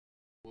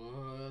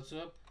What's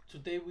up?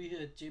 Today we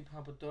here at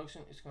JPower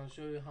Production is going to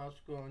show you how to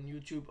go on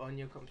YouTube on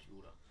your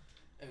computer.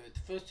 The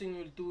first thing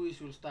you'll do is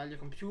you'll start your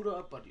computer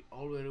up, but you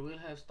already will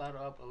have started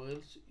up or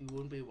else you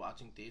won't be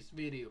watching this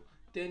video.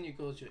 Then you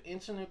go to your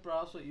internet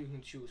browser. You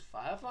can choose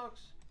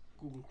Firefox,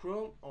 Google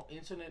Chrome or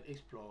Internet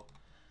Explorer.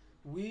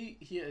 We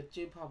here at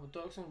JPower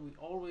Production we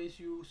always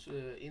use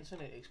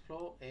Internet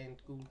Explorer and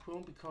Google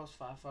Chrome because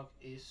Firefox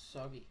is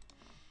soggy.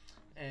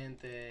 And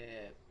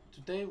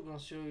today we're going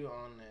to show you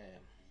on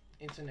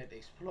Internet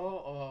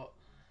Explorer, or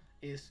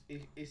it's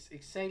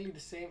exactly the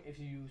same if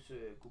you use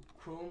Google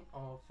Chrome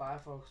or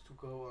Firefox to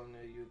go on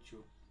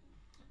YouTube.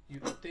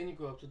 Then you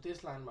go up to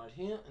this line right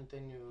here, and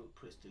then you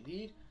press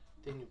delete.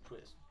 Then you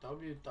press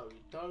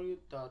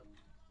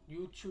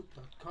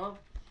www.youtube.com.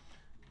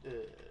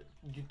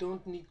 You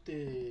don't need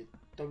the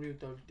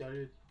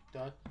www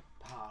dot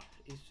part.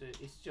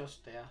 It's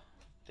just there.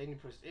 Then you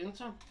press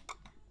enter,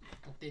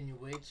 and then you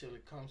wait till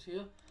it comes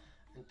here.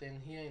 And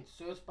then here in the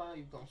search bar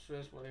you can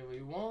search whatever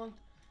you want,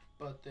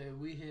 but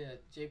we here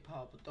at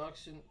JPower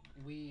Production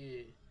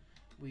we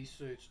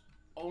search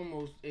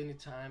almost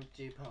anytime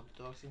JPower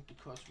Production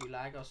because we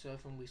like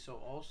ourselves and we're so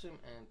awesome.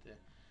 And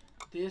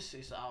this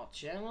is our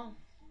channel.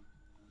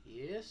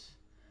 Yes,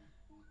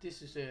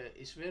 this is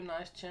it's very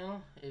nice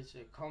channel. It's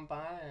come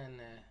by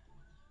and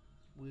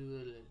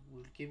we'll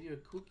give you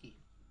a cookie.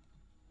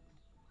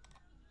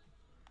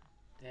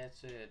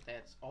 That's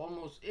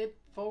almost it,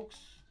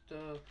 folks.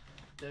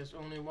 There's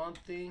only one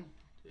thing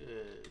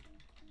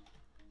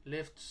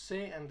left to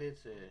say, and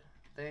it's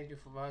thank you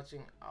for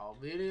watching our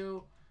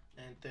video,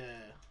 and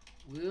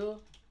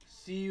we'll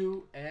see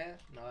you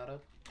another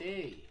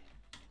day.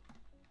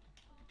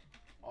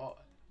 Oh,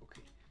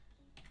 okay.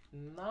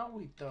 Now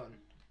we done.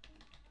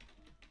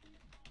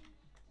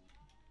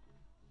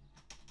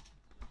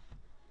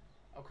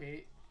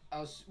 Okay,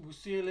 we'll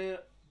see you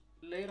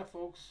later,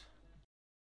 folks.